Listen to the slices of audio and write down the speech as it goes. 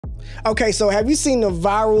Okay, so have you seen the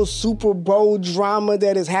viral Super Bowl drama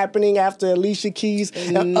that is happening after Alicia Keys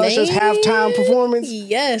and Usher's halftime performance?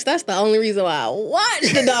 Yes, that's the only reason why I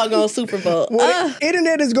watched the doggone Super Bowl. Well, the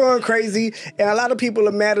internet is going crazy, and a lot of people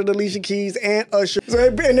are mad at Alicia Keys and Usher. So,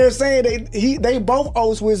 and they're saying they both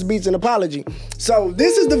owe Swizz Beatz an apology. So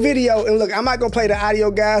this is the video, and look, I'm not gonna play the audio,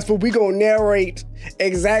 guys, but we're gonna narrate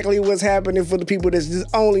exactly what's happening for the people that's just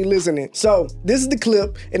only listening. So this is the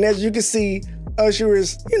clip, and as you can see, Usher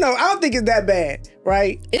is, I don't think it's that bad,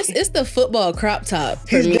 right? It's the football crop top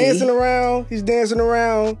for He's me. dancing around.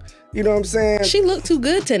 You know what I'm saying? She looked too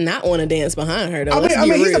good to not want to dance behind her, though. I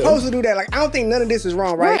mean, he's supposed to do that. Like, I don't think none of this is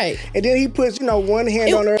wrong, right? And then he puts, one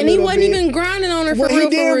hand on her and he wasn't even grinding on her for real. He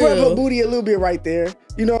did rub her booty a little bit right there.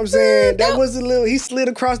 You know what I'm saying? That was a little, he slid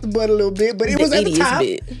across the butt a little bit, but it was at the top.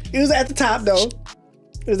 It was at the top, though.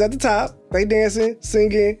 It was at the top. They dancing,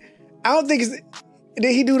 singing. I don't think it's...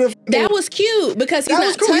 Did he do the... That was cute because he's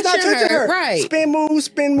not touching her. Right. Spin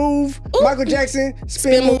move. Ooh. Michael Jackson,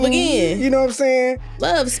 spin move again. You know what I'm saying?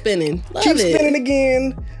 Love spinning. Keep spinning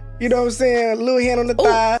again. You know what I'm saying? Little hand on the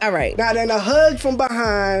thigh. All right. Now then a hug from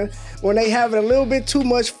behind when they having a little bit too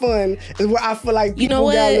much fun is where I feel like people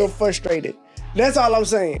got a little frustrated. That's all I'm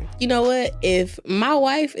saying. You know what? If my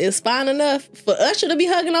wife is fine enough for Usher to be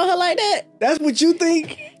hugging on her like that. That's what you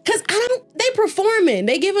think? Cause they performing.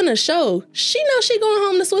 They giving a show. She knows she going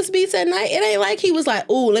home to Swizz Beatz at night. It ain't like he was like,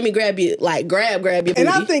 ooh, let me grab you. Like, grab your booty. And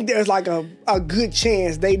I think there's like a good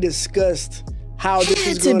chance they discussed how this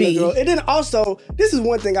is going to go. And then also, this is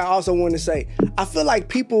one thing I also want to say. I feel like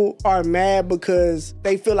people are mad because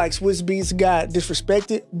they feel like Swizz Beatz got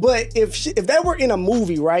disrespected. But if they were in a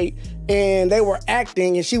movie, right, and they were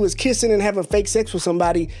acting and she was kissing and having fake sex with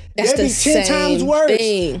somebody, that'd be 10 times worse.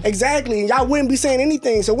 Exactly. And y'all wouldn't be saying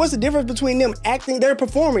anything. So what's the difference between them acting? They're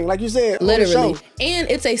performing, like you said, literally. On the show. And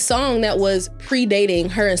it's a song that was predating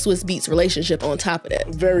her and Swizz Beatz relationship on top of that.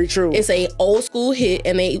 Very true. It's a old school hit,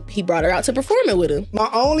 and he brought her out to perform it with him. My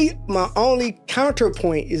only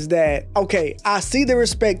counterpoint is that, okay, I see the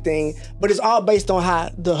respect thing, but it's all based on how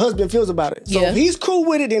the husband feels about it. So if he's cool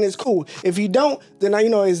with it, then it's cool. If he don't, then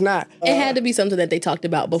it's not. It had to be something that they talked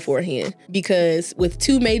about beforehand, because with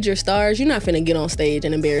two major stars, you're not finna get on stage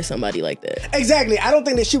and embarrass somebody like that. Exactly. I don't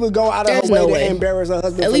think that she would go out of her way to embarrass her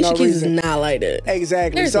husband Alicia for no Keys reason. is not like that.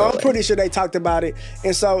 Exactly. So I'm pretty sure they talked about it.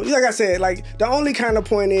 And so, like I said, like the only kind of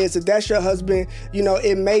point is if that's your husband,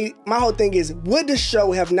 my whole thing is, would the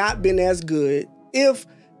show have not been as good if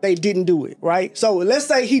they didn't do it, right? So let's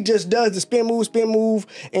say he just does the spin move,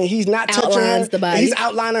 and he's not touching her. The body. He's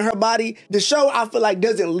outlining her body. The show, I feel like,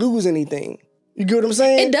 doesn't lose anything. You get what I'm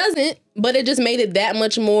saying? It doesn't, but it just made it that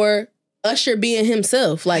much more Usher being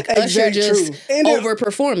himself. Like, Usher just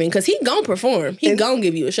overperforming, because he gonna perform. He gonna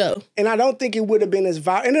give you a show. And I don't think it would have been as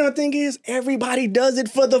viral. And then the thing is, everybody does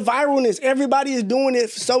it for the viralness. Everybody is doing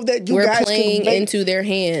it so that you guys can... We're playing into their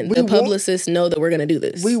hand. The publicists know that we're gonna do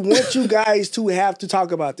this. We want you guys to have to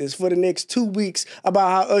talk about this for the next 2 weeks,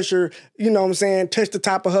 about how Usher, touched the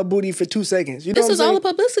top of her booty for 2 seconds. This was all a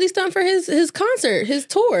publicity stunt for his concert, his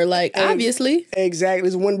tour, like, obviously. Exactly.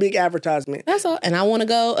 It's one big advertisement. That's all. And I want to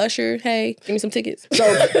go, Usher. Hey, give me some tickets.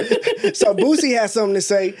 So Boosie has something to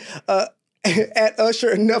say. At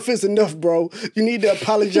Usher, enough is enough, bro. You need to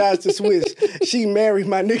apologize to Swizz. She married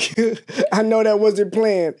my nigga. I know that wasn't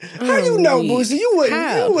planned. How you know, Boosie? You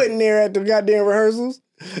wasn't there at the goddamn rehearsals.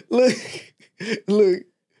 Look.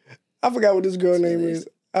 I forgot what this girl name is.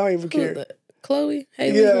 I don't even care. Chloe?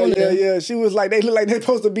 Hey, yeah. She was like, they look like they're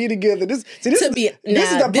supposed to be together. This is the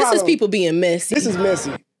problem. This is people being messy. This is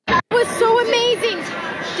messy. That was so amazing.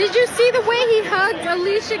 Did you see the way he hugged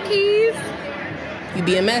Alicia Keys? You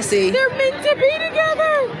being messy. They're meant to be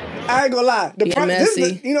together. I ain't gonna lie.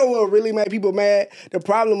 You know what really made people mad? The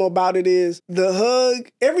problem about it is the hug,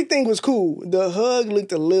 everything was cool. The hug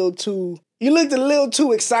looked a little too... You looked a little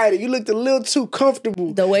too excited. You looked a little too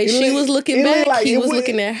comfortable. The way she was looking back, like he was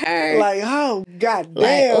looking at her. Like, oh, goddamn.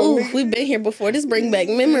 Like, ooh, we've been here before. This bring back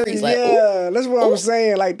memories. Like, that's what I'm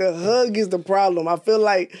saying. Like, the hug is the problem. I feel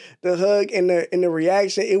like the hug and the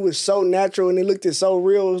reaction, it was so natural and it looked so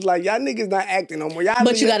real. It was like, y'all niggas not acting no more.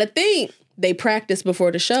 But you got to think, they practiced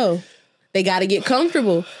before the show. They got to get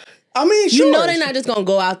comfortable. I mean, sure. You know they're not just gonna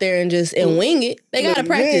go out there and wing it. They gotta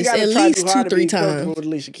practice at least 2-3 times. With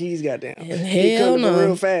Alicia Keys, goddamn. Hell no.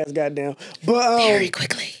 Real fast, goddamn. But very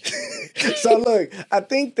quickly. So look, I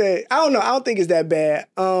think that I don't think it's that bad.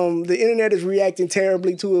 The internet is reacting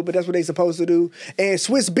terribly to it, but that's what they're supposed to do. And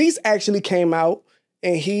Swizz Beatz actually came out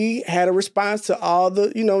and he had a response to all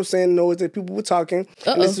the, noise that people were talking.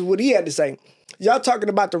 And this is what he had to say. Y'all talking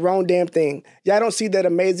about the wrong damn thing. Y'all don't see that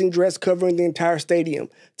amazing dress covering the entire stadium.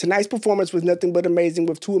 Tonight's performance was nothing but amazing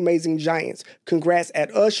with two amazing giants. Congrats at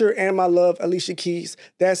Usher and my love, Alicia Keys.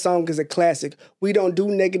 That song is a classic. We don't do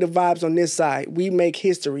negative vibes on this side. We make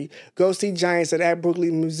history. Go see Giants at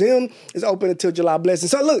Brooklyn Museum. It's open until July Blessing.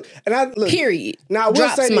 So look, Period. Now I will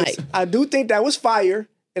say this. I do think that was fire,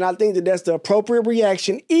 and I think that that's the appropriate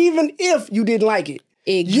reaction, even if you didn't like it.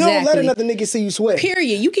 Exactly. You don't let another nigga see you sweat.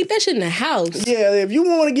 Period. You keep that shit in the house. Yeah, if you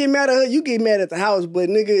want to get mad at her, you get mad at the house. But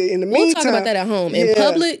nigga, in the meantime, we'll talk about that at home. In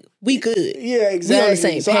public, we good. Yeah, exactly. We on the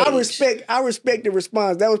same page. I respect the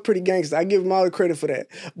response. That was pretty gangster. I give him all the credit for that.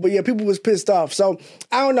 But yeah, people was pissed off. So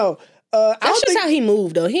I don't know. That's just how he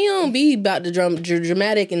moved, though. He don't be about the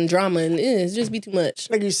dramatic and drama, and it's just be too much.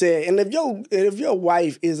 Like you said, and if your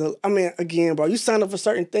wife is again, bro, you sign up for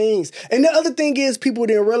certain things. And the other thing is, people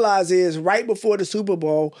didn't realize is right before the Super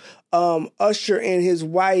Bowl, Usher and his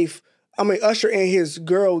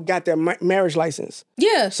girl got their marriage license.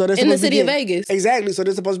 Yeah, so in the city of Vegas. Exactly, so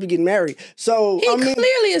they're supposed to be getting married. So he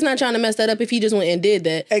clearly is not trying to mess that up if he just went and did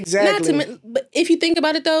that. Exactly. But if you think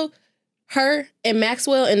about it, though, her and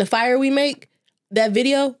Maxwell and the fire we make, that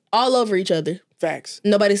video, all over each other. Facts.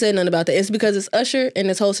 Nobody said nothing about that. It's because it's Usher and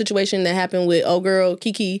this whole situation that happened with old girl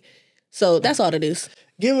Kiki. So that's all it is.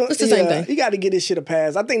 It's the same thing. You got to get this shit a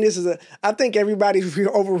pass. I think everybody's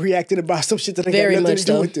overreacted about some shit that ain't got nothing to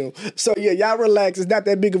do with them. So yeah, y'all relax. It's not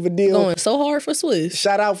that big of a deal. Going so hard for Swizz.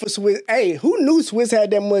 Shout out for Swizz. Hey, who knew Swizz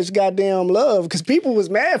had that much goddamn love? Because people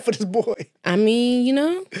was mad for this boy. I mean,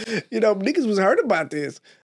 niggas was hurt about this.